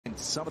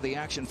some of the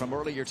action from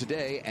earlier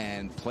today,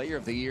 and Player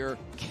of the Year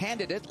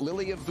candidate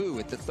Lilia Vu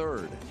at the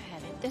third.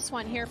 This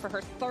one here for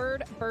her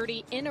third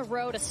birdie in a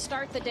row to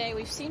start the day.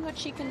 We've seen what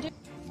she can do.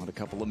 Won a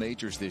couple of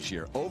majors this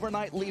year.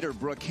 Overnight leader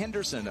Brooke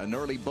Henderson, an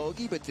early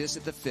bogey, but this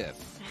at the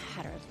fifth.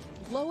 Had her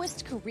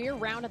lowest career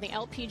round on the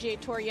LPGA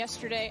Tour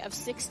yesterday of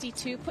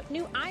 62. Put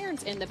new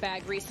irons in the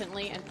bag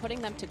recently and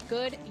putting them to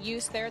good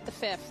use there at the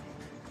fifth.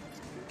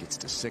 Gets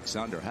to 6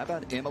 under. How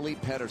about Emily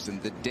Pedersen,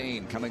 the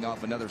Dane, coming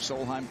off another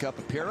Solheim Cup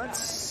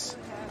appearance?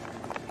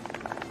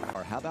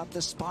 Or how about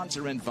the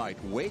sponsor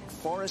invite? Wake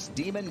Forest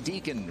Demon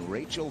Deacon,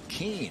 Rachel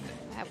Keane.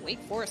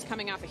 Wake Forest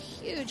coming off a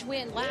huge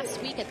win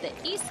last week at the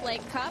East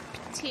Lake Cup,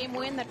 team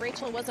win that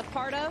Rachel was a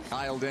part of.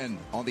 Dialed in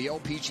on the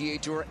LPGA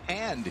Tour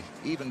and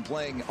even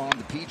playing on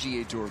the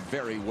PGA Tour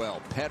very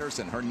well.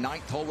 Pedersen, her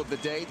 9th hole of the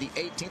day, the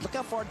 18th. Look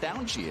how far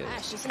down she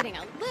is. She's hitting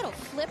a little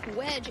flip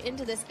wedge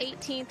into this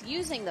 18th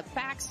using the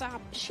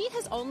backstop. She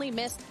has only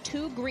missed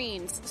 2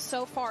 greens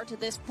so far to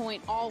this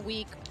point all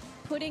week,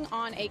 putting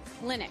on a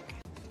clinic.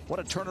 What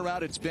a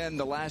turnaround it's been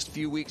the last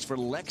few weeks for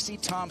Lexi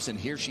Thompson.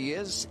 Here she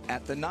is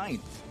at the 9th.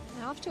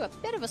 Off to a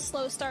bit of a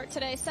slow start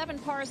today. 7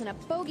 pars and a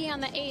bogey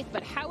on the 8th,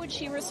 but how would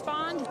she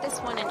respond? This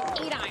one an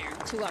 8-iron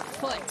to a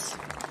foot.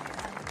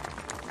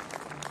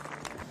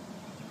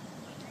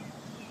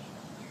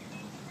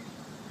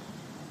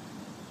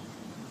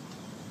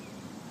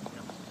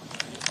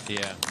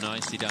 Yeah,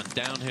 nicely done.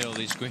 Downhill,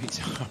 these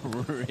greens are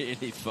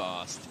really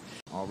fast.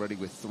 Already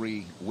with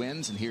 3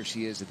 wins, and here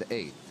she is at the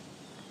 8th.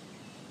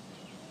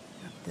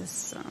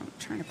 This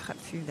trying to putt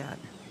through that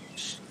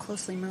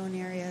closely mown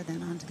area,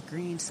 then onto the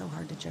green. So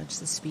hard to judge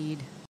the speed.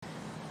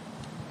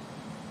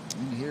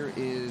 And here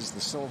is the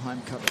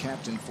Solheim Cup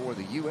captain for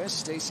the U.S.,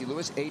 Stacey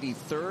Lewis,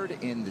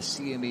 83rd in the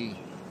CME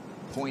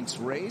points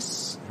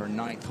race, her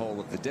 9th hole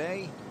of the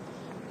day.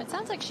 It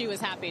sounds like she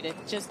was happy to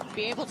just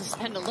be able to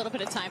spend a little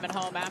bit of time at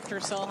home after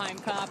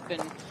Solheim Cup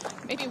and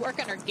maybe work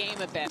on her game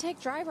a bit.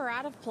 Take driver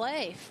out of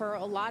play for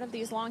a lot of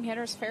these long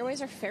hitters.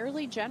 Fairways are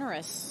fairly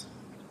generous.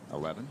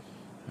 11.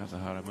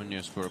 Rafa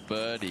Munoz for a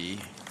birdie.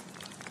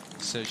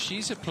 So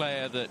she's a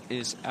player that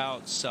is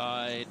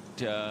outside,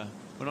 well,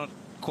 not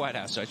quite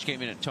outside. She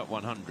came in at top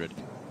 100.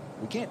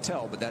 We can't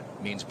tell, but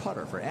that means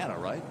putter for Anna,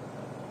 right?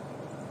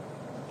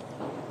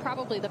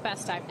 Probably the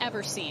best I've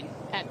ever seen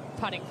at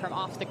putting from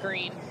off the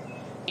green.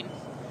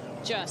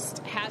 Just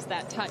has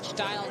that touch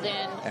dialed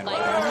in and like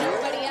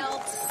nobody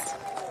else.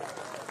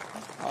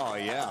 Oh,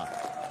 yeah.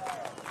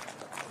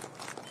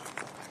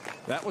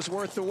 That was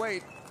worth the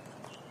wait.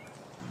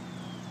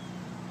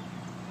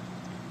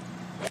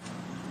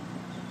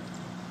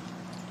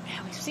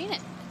 We've seen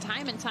it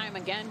time and time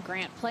again,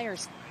 Grant.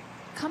 Players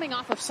coming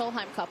off of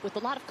Solheim Cup with a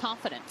lot of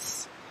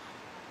confidence.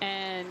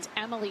 And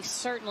Emily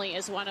certainly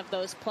is one of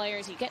those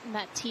players. You get in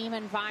that team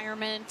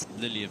environment.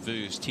 Lilia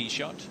Vu's tee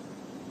shot.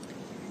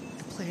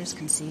 The players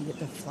can see that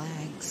the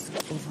flags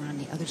over on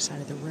the other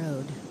side of the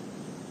road.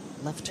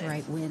 Left to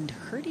right wind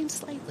hurting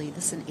slightly.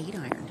 This is an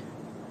 8-iron.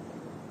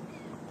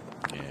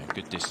 Yeah,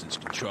 good distance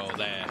control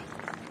there.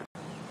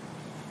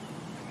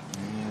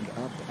 And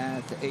up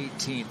at the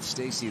 18th,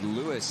 Stacey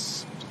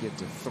Lewis to get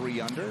to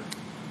 3 under.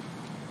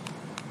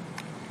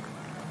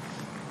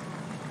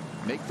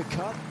 Make the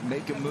cut,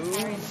 make a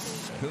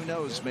move. Who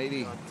knows,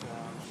 maybe.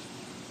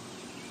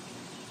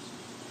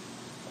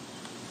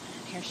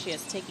 Here she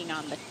is taking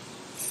on the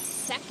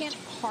 2nd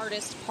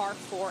hardest par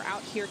 4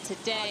 out here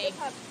today.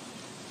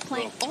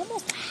 Playing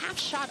almost a half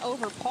shot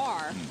over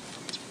par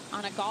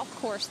on a golf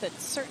course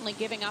that's certainly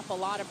giving up a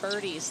lot of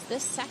birdies.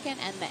 This 2nd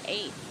and the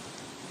 8th.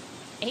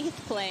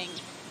 8th playing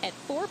at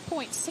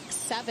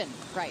 4.67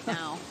 right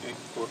now.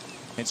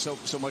 And so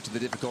much of the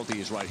difficulty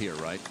is right here,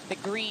 right? The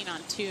green on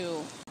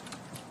 2.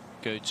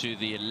 Go to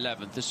the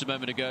 11th. Just a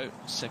moment ago.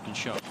 2nd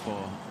shot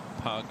for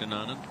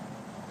Pagananen.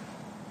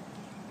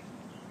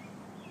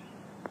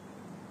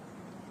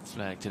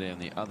 Flag today on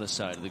the other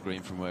side of the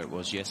green from where it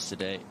was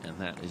yesterday, and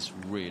that is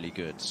really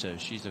good. So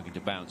she's looking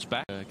to bounce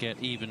back, get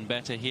even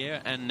better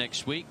here, and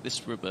next week this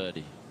for a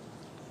birdie.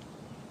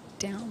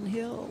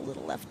 Downhill, a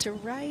little left to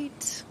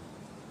right.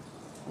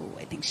 Oh,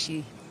 I think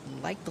she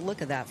liked the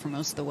look of that for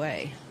most of the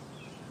way.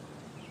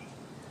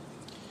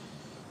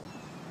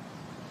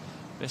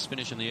 Best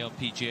finish on the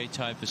LPGA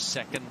tie for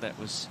 2nd. That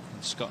was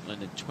in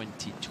Scotland in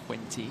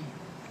 2020.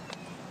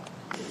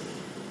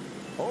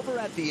 Over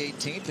at the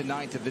 18th, the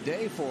 9th of the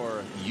day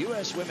for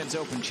U.S. Women's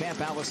Open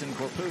champ Allison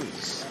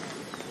Corpuz.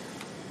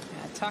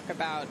 Talk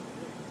about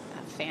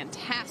a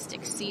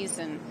fantastic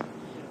season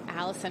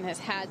Allison has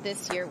had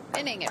this year,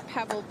 winning at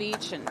Pebble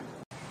Beach. And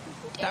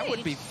that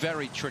would be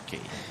very tricky.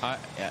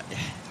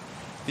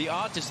 The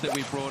artists that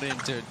we brought in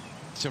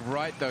to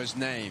write those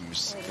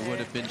names would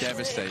have been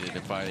devastated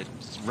if I had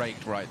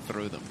raked right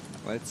through them.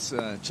 Let's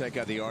check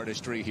out the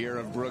artistry here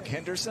of Brooke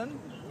Henderson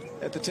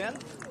at the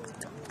 10th.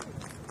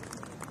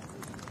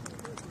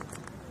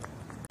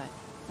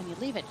 When you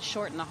leave it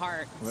short in the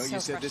heart, well, you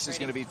said this is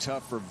going to be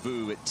tough for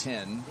Vu at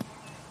 10.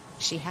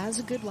 She has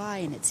a good lie,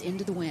 and it's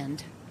into the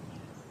wind.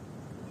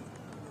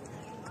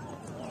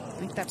 I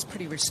think that's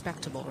pretty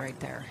respectable right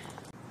there.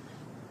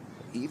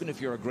 even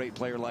if you're a great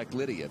player like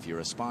Lydia, if you're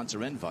a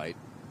sponsor invite,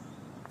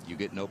 you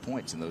get no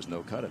points in those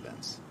no-cut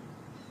events.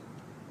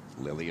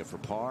 Lilia for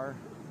par.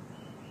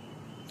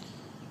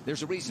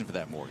 There's a reason for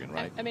that, Morgan,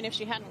 right? I mean, if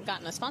she hadn't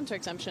gotten a sponsor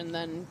exemption,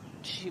 then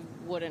she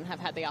wouldn't have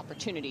had the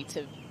opportunity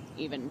to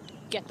even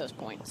get those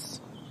points.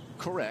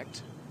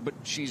 Correct. But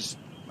she's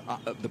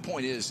the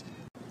point is,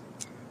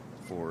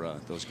 for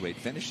those great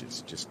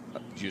finishes, you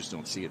just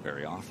don't see it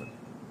very often.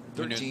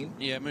 13.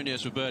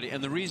 Munoz with birdie.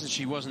 And the reason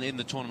she wasn't in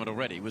the tournament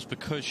already was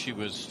because she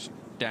was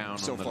down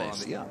so on the far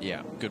list.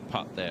 Yeah, good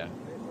putt there.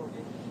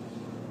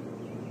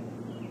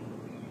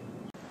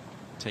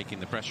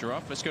 Taking the pressure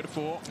off. Let's go to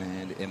 4.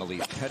 And Emily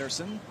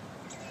Pedersen.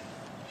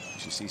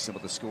 You see some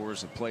of the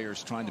scores of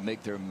players trying to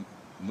make their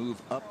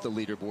move up the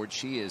leaderboard.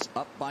 She is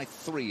up by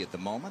 3 at the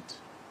moment.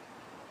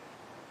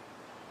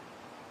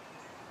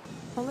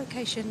 Our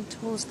location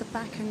towards the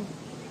back and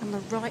the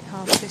right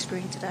half of this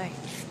green today.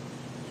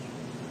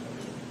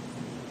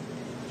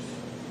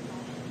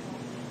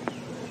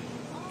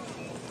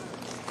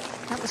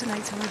 That was an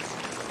 8-iron.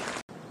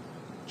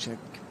 Check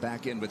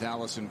back in with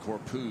Allison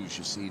Corpuz.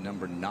 You see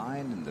number 9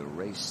 in the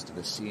race to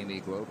the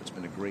CME Globe. It's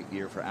been a great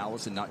year for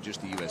Allison, not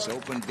just the U.S.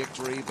 Open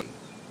victory, but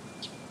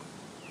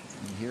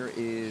and here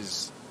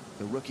is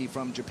the rookie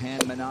from Japan,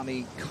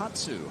 Manami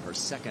Katsu, her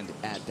second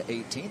at the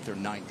 18th, or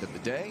 9th of the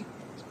day.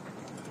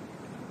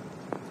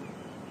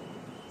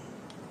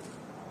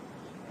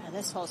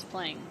 This hole's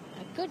playing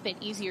a good bit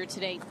easier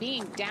today,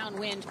 being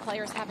downwind,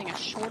 players having a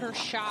shorter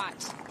shot.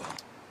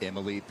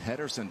 Emily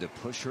Pedersen to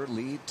push her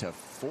lead to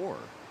 4.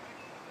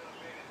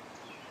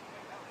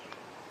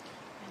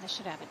 And this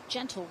should have a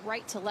gentle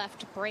right to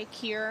left break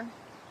here.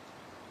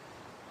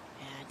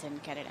 Yeah,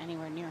 didn't get it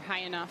anywhere near high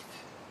enough.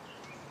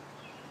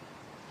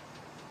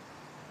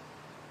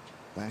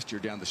 Last year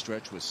down the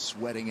stretch was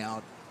sweating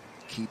out,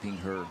 keeping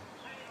her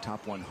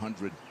top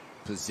 100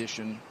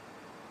 position.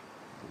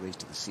 The race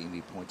to the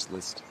CME points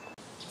list.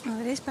 Oh,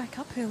 it is back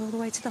uphill all the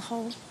way to the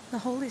hole. The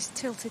hole is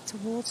tilted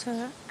towards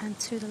her and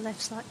to the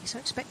left slightly, so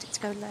expect it to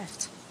go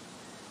left.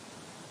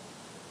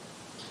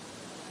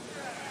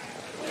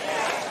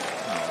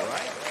 All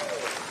right.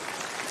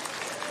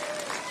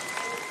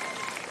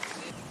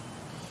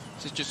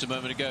 This is just a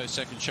moment ago.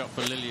 Second shot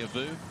for Lilia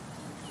Vu.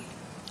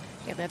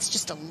 Yeah, that's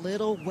just a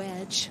little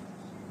wedge.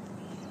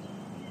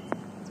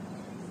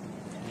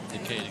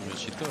 Indicating that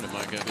she thought it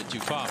might go a bit too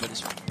far, but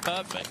it's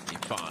perfectly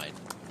fine.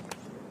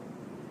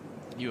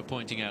 You were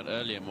pointing out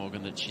earlier,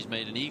 Morgan, that she's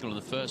made an eagle in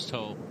the first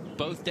hole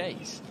both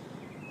days.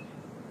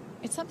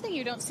 It's something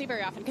you don't see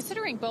very often,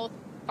 considering both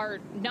are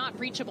not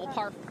reachable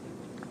par,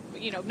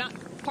 not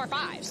par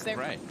 5s.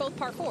 They're both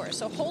par 4s.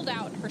 So hold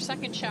out her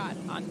second shot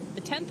on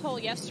the 10th hole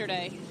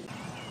yesterday.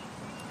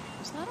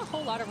 There's not a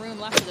whole lot of room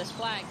left of this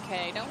flag,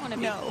 Kay. Don't want to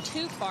be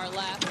too far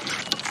left.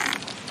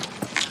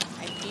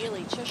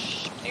 Ideally,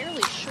 just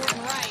barely short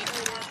and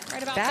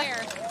right about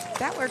there.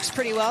 That works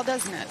pretty well,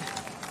 doesn't it?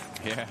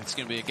 Yeah, it's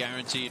going to be a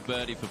guaranteed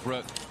birdie for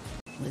Brooke.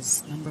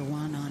 Was number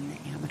 1 on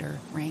the amateur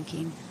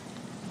ranking.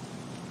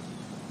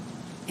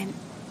 And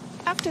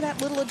after that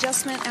little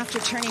adjustment, after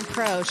turning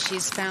pro,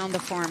 she's found the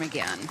form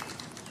again.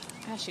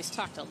 Yeah, she's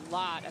talked a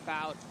lot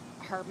about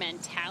her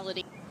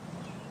mentality.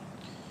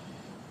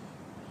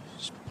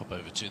 Just pop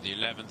over to the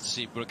 11th.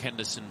 See Brooke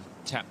Henderson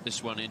tap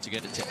this one in to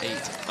get it to 8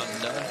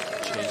 under.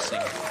 Chasing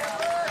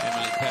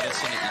Emily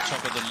Pedersen at the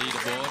top of the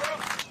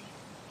leaderboard.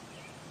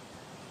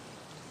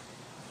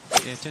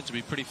 Yeah, tend to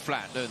be pretty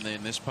flat, don't they,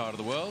 in this part of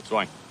the world?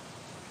 Going.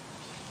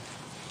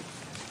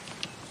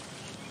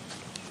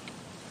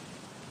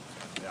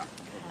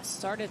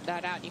 Started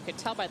that out. You could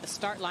tell by the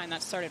start line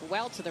that started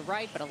well to the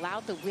right, but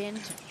allowed the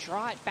wind to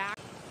draw it back.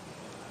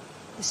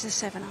 This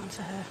is a 7-iron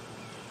for her.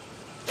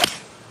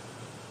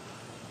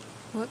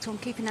 Worked on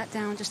keeping that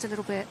down just a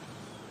little bit.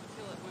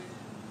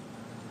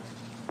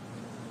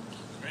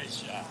 Great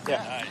shot.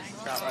 Yeah.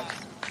 Nice.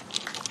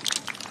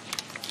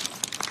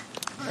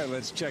 All right,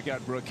 let's check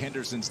out Brooke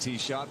Henderson's tee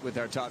shot with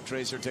our Top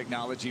Tracer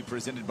technology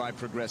presented by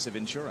Progressive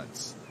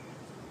Insurance.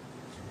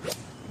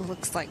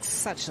 Looks like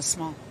such a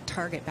small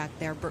target back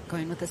there. Brooke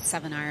going with a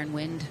 7-iron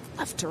wind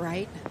left to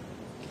right.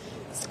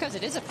 It's because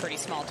it is a pretty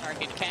small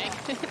target, Kay.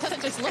 It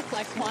doesn't just look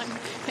like one.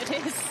 It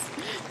is.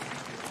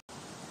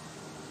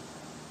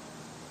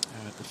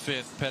 At the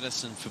 5th,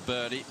 Pedersen for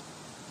birdie.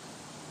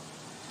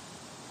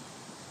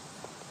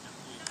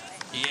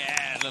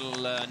 Yeah, a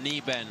little knee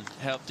bend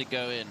helped it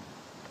go in.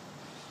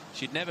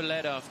 She'd never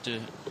led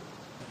after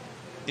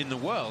in the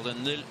world,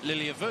 and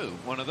Lilia Vu,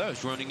 one of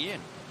those running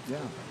in. Yeah.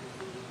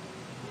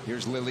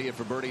 Here's Lilia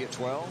for birdie at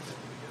 12.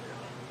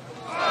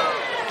 All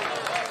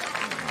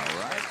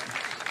right.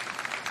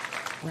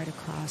 Right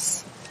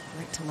across,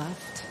 right to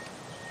left.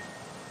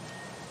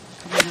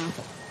 Coming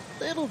off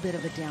a little bit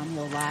of a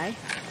downhill lie.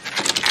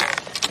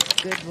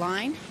 Good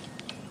line.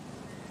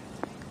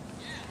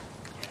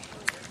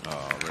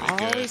 Oh, really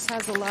good. Always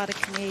has a lot of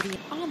Canadian.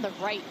 On the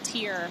right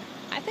tier,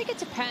 I think it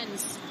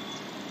depends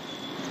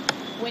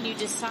when you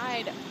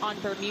decide on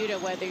Bermuda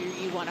whether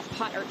you want to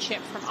putt or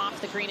chip from off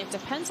the green. It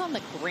depends on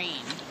the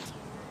green.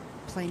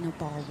 Playing a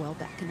ball well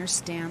back in her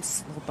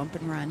stance, a little bump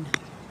and run.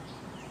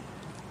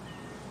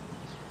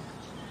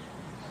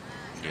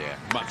 Yeah,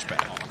 much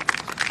better.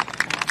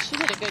 She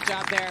did a good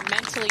job there,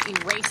 mentally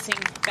erasing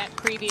that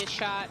previous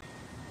shot.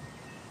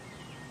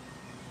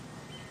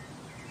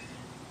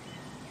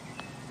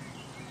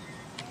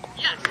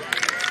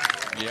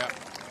 Yeah.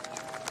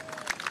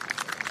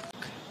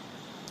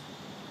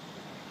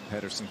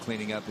 Pedersen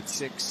cleaning up at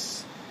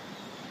 6.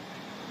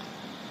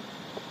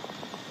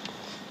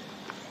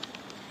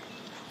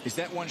 Is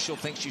that one she'll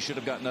think she should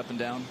have gotten up and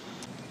down?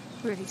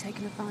 Really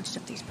taking advantage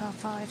of these par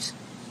 5s.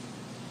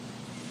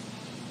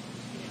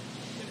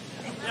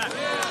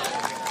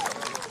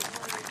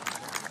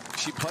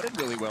 She putted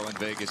really well in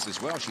Vegas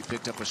as well. She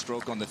picked up a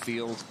stroke on the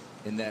field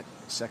in that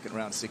second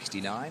round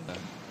 69.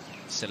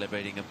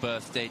 Celebrating a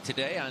birthday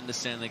today. I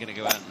understand they're going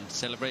to go out and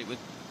celebrate with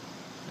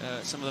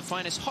some of the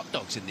finest hot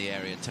dogs in the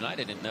area tonight.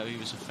 I didn't know he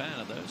was a fan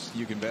of those.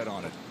 You can bet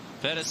on it.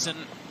 Pedersen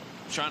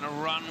trying to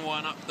run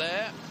one up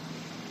there.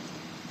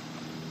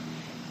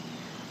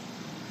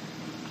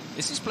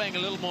 This is playing a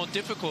little more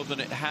difficult than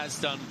it has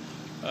done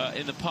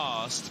in the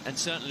past, and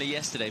certainly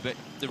yesterday. But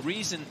the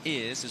reason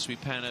is, as we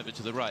pan over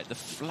to the right, the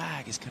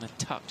flag is kind of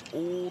tucked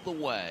all the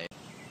way.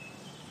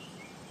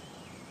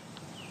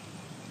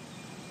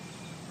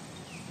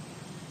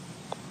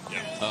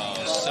 Oh,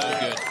 so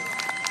good.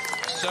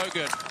 So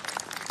good.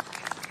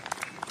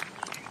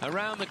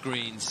 Around the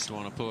greens,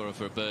 Swanapura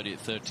for a birdie at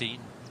 13.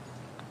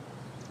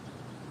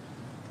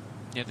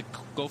 Yeah, the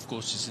golf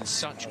course is in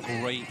such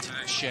great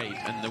shape,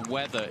 and the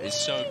weather is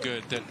so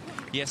good that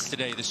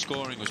yesterday the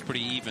scoring was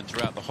pretty even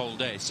throughout the whole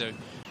day. So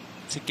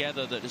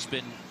together, that has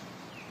been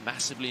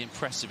massively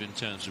impressive in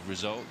terms of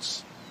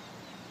results.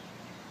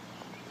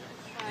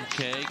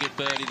 Okay, good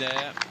birdie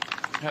there.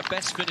 Her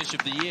best finish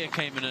of the year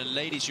came in a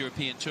Ladies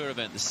European Tour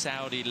event, the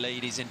Saudi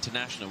Ladies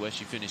International, where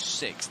she finished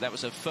 6th. That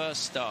was her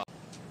first start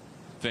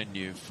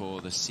venue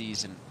for the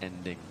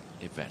season-ending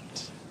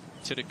event.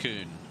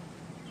 Tidakun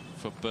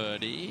for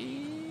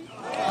birdie.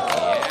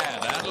 Yeah,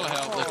 that'll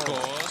help the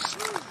cause.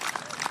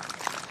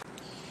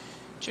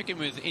 Checking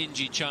with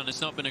Inji Chun.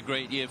 It's not been a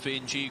great year for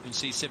Inji. You can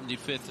see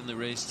 75th in the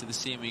race to the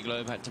CME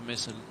Globe. Had to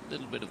miss a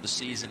little bit of the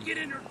season with an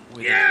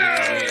injury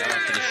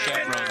after the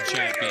Chevron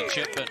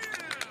Championship, but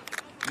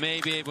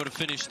may be able to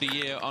finish the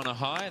year on a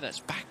high.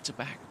 That's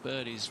back-to-back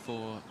birdies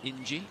for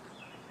Inji.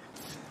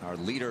 Our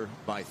leader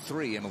by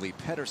 3, Emily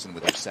Pedersen,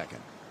 with her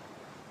second.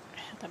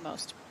 The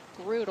most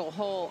brutal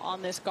hole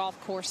on this golf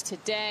course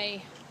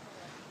today.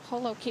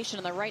 Hole location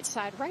on the right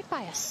side, right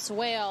by a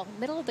swale,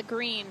 middle of the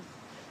green.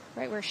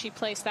 Right where she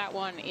placed that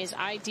one is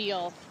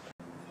ideal.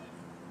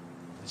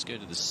 Let's go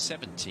to the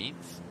 17th,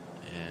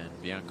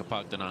 and Bianca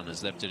Pagdanan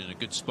has left it in a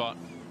good spot.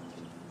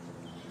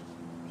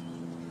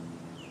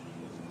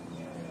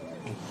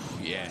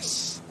 Ooh,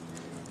 yes.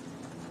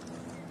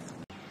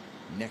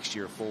 Next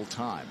year full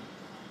time.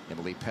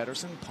 Emily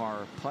Pedersen,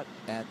 par putt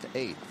at the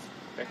 8th.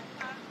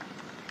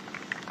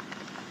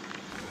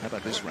 How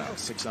about this round?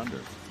 6 under.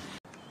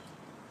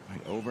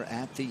 Right over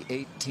at the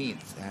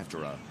 18th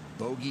after a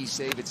bogey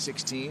save at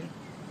 16,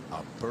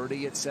 a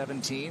birdie at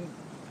 17.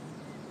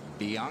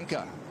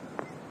 Bianca,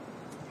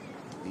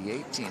 the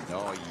 18th.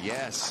 Oh,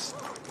 yes.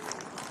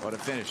 What a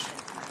finish.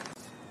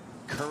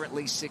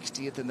 Currently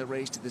 60th in the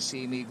race to the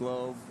CME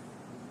Globe.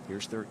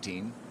 Here's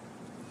 13.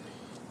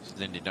 It's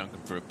Lindy Duncan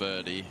for a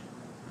birdie.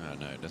 Oh,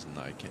 no, it doesn't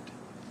like it.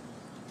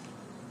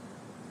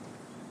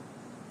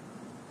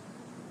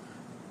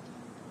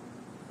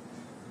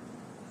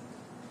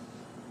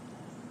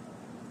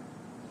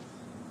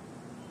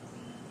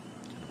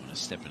 Don't want to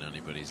step in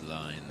anybody's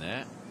line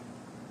there.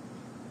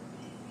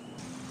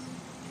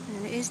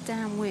 And it is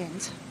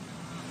downwind.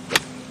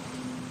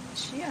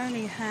 She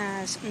only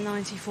has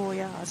 94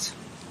 yards.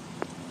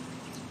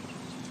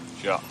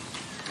 Yeah,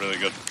 really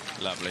good.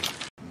 Lovely.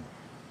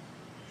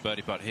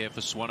 Birdie putt here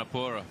for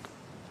Swanapura.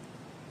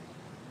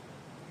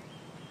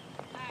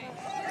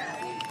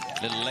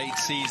 Little late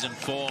season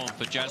form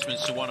for Jasmine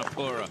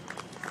Swanapura.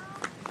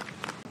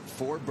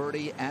 4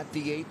 birdie at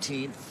the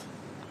 18th.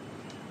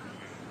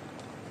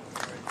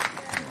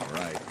 All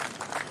right.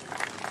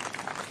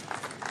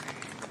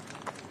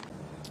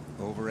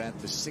 Over at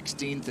the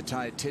 16th, the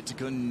Taya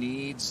Titikun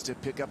needs to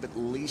pick up at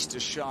least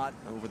a shot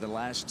over the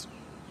last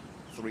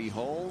 3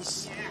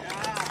 holes.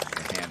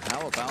 And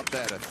how about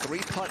that? A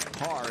 3-putt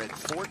par at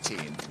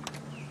 14.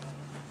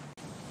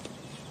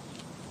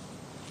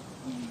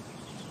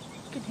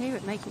 You can hear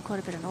it making quite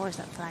a bit of noise,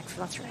 that flag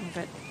fluttering,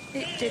 but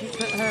it didn't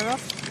put her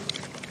off.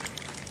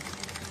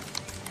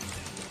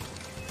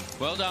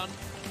 Well done.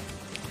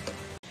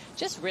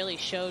 Just really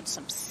showed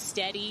some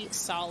steady,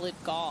 solid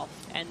golf.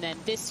 And then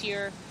this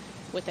year,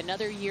 with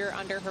another year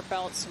under her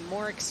belt, some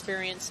more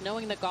experience,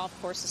 knowing the golf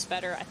course is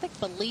better, I think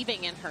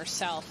believing in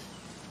herself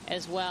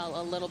as well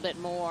a little bit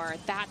more.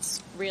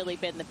 That's really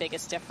been the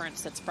biggest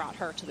difference that's brought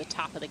her to the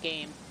top of the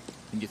game.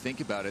 When you think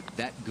about it,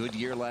 that good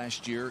year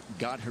last year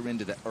got her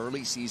into the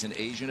early season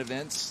Asian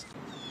events.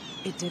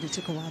 It did. It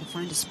took a while to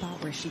find a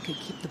spot where she could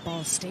keep the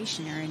ball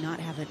stationary and not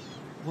have it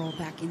roll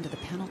back into the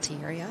penalty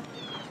area.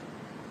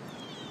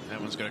 That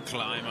one's going to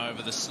climb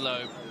over the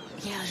slope.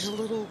 Yeah, there's a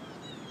little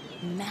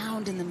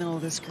mound in the middle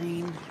of the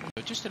screen.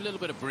 Just a little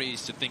bit of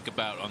breeze to think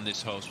about on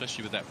this hole,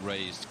 especially with that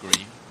raised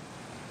green.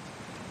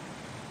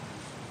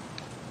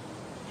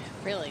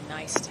 Really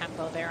nice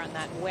tempo there on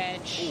that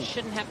wedge. Ooh.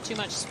 Shouldn't have too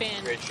much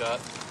spin. Great shot.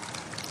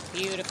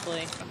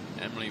 Beautifully.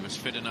 Emily was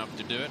fit enough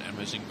to do it and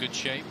was in good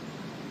shape.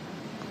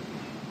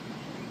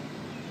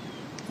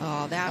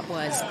 Oh, that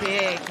was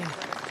big.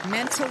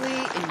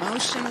 Mentally,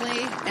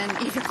 emotionally, and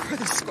even for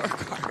the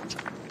scorecard.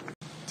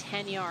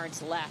 10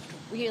 yards left.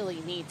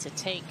 Really need to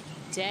take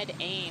dead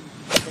aim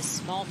at this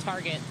small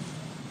target.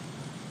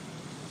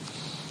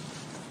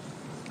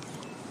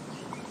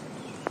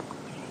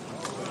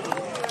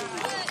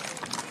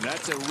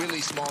 That's a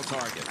really small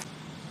target.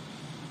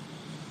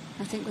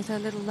 I think with her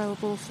little lower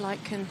ball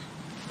flight can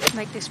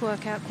make this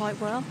work out quite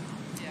well.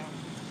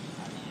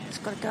 It's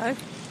got to go.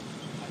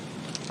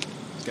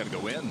 It's got to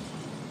go in.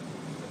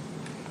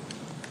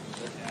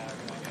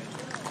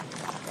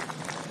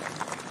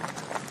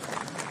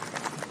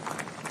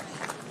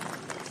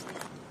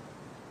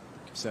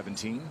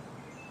 (17).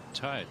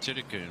 Taya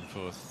Titikun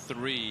for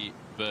 3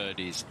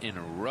 birdies in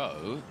a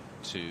row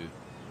to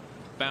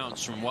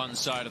bounce from one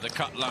side of the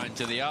cut line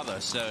to the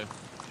other. So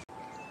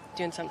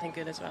doing something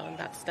good as well, and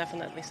that's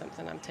definitely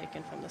something I'm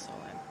taking from this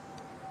whole end.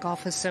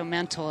 Golf is so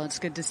mental. It's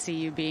good to see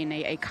you being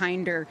a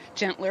kinder,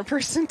 gentler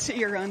person to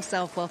your own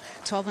self. Well,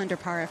 12 under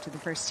par after the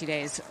first 2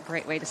 days.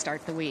 Great way to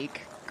start the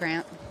week.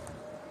 Grant?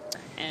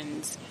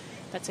 And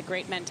that's a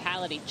great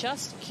mentality.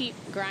 Just keep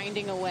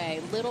grinding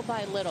away little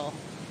by little.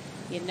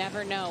 You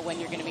never know when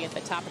you're going to be at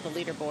the top of the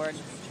leaderboard.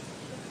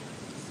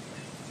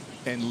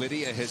 And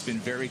Lydia has been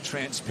very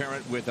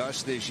transparent with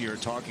us this year,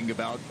 talking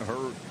about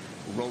her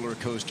roller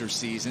coaster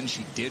season.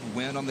 She did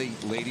win on the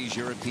Ladies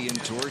European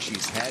Tour.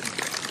 She's had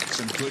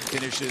some good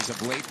finishes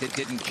of late that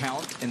didn't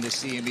count in the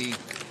CME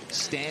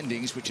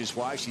standings, which is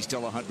why she's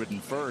still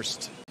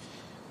 101st.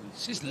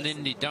 This is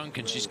Lindy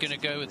Duncan. She's going to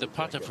go with the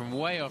putter from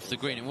way off the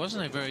green. It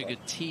wasn't a very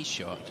good tee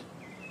shot,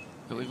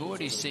 but we've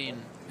already seen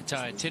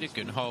Taya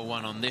Titikun hole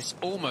one on this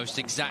almost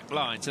exact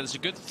line. So there's a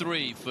good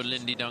 3 for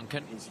Lindy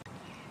Duncan.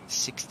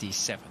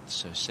 67th,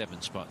 so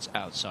 7 spots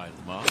outside of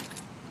the mark.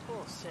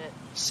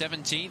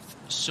 17th,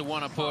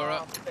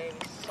 Suwanapura,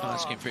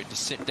 asking for it to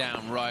sit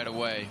down right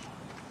away.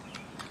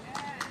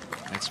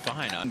 That's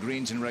fine.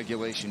 Greens in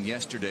regulation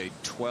yesterday,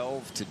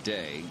 12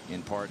 today,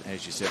 in part,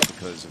 as you said,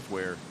 because of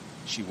where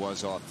she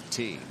was off the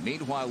tee.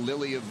 Meanwhile,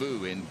 Lilia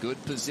Vu in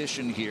good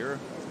position here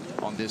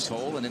on this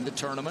hole and in the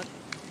tournament.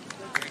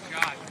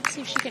 Let's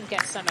see if she can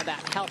get some of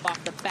that help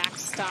off the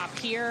backstop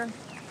here.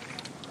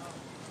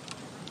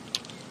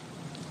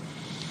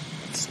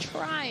 It's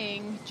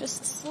trying,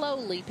 just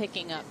slowly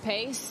picking up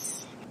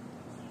pace.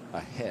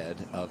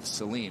 Ahead of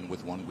Celine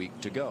with 1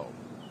 week to go.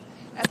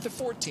 At the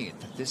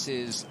 14th, this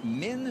is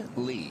Min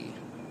Lee.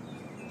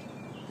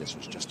 This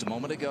was just a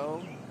moment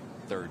ago.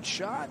 Third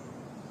shot.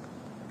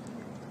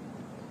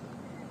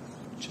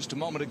 Just a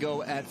moment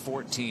ago at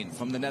 14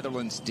 from the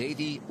Netherlands,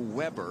 Davy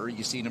Weber.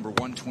 You see number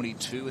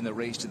 122 in the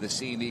race to the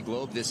CME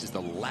Globe. This is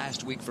the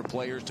last week for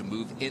players to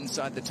move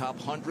inside the top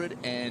 100,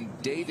 and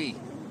Davy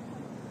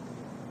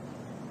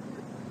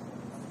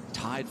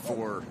tied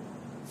for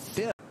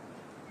 5th.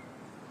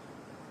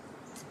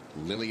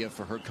 Lilia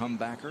for her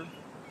comebacker.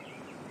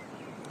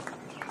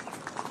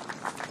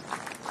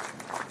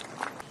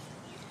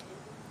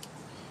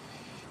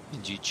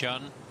 Ji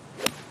Chun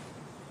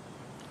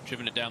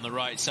driven it down the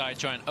right side,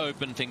 try and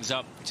open things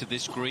up to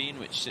this green,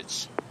 which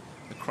sits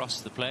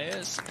across the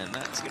players, and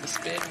that's going to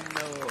spin.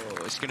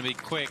 No, it's going to be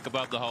quick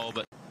above the hole,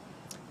 but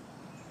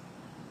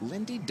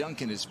Lindy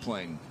Duncan is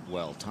playing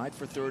well, tied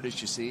for 3rd,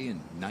 as you see,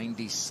 and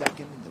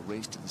 92nd in the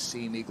race to the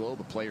CME Globe.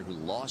 A player who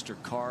lost her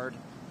card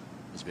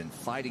has been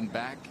fighting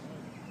back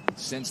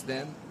since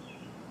then.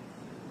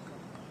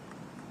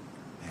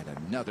 And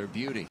another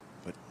beauty,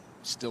 but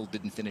still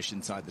didn't finish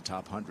inside the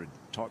top 100.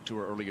 Talked to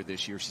her earlier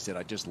this year. She said,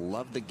 I just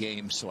love the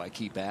game, so I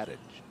keep at it.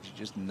 She's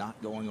just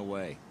not going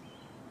away.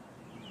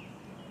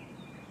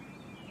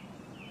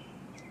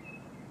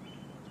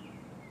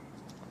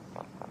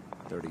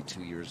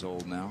 .32 years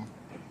old now.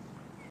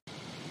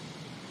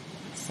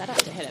 Set up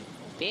to hit a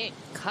big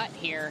cut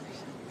here.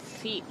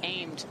 Feet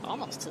aimed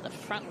almost to the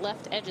front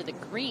left edge of the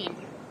green.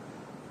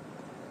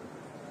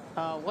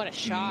 Oh, what a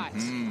shot.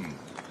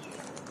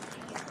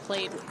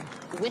 Played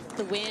with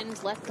the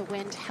wind, let the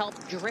wind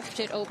help drift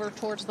it over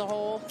towards the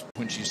hole.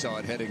 When she saw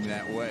it heading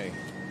that way.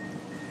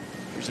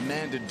 There's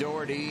Amanda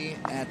Doherty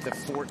at the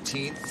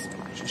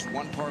 14th. Just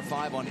 1 par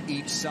 5 on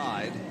each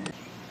side.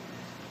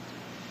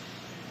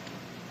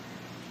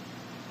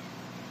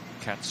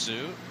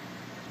 Katsu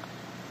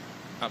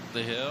up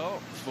the hill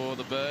for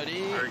the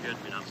birdie. Very good,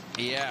 you know.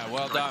 Yeah,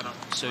 well done.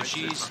 So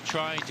she's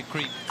trying to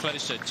creep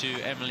closer to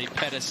Emily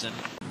Pedersen.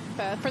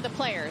 For the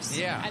players.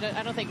 Yeah.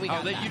 I don't think we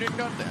got that. You didn't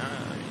got that.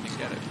 You didn't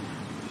get it.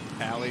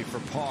 Allie for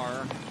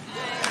par. Oh,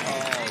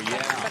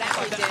 yeah. But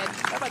Allie did.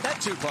 How about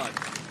that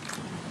 2-putt?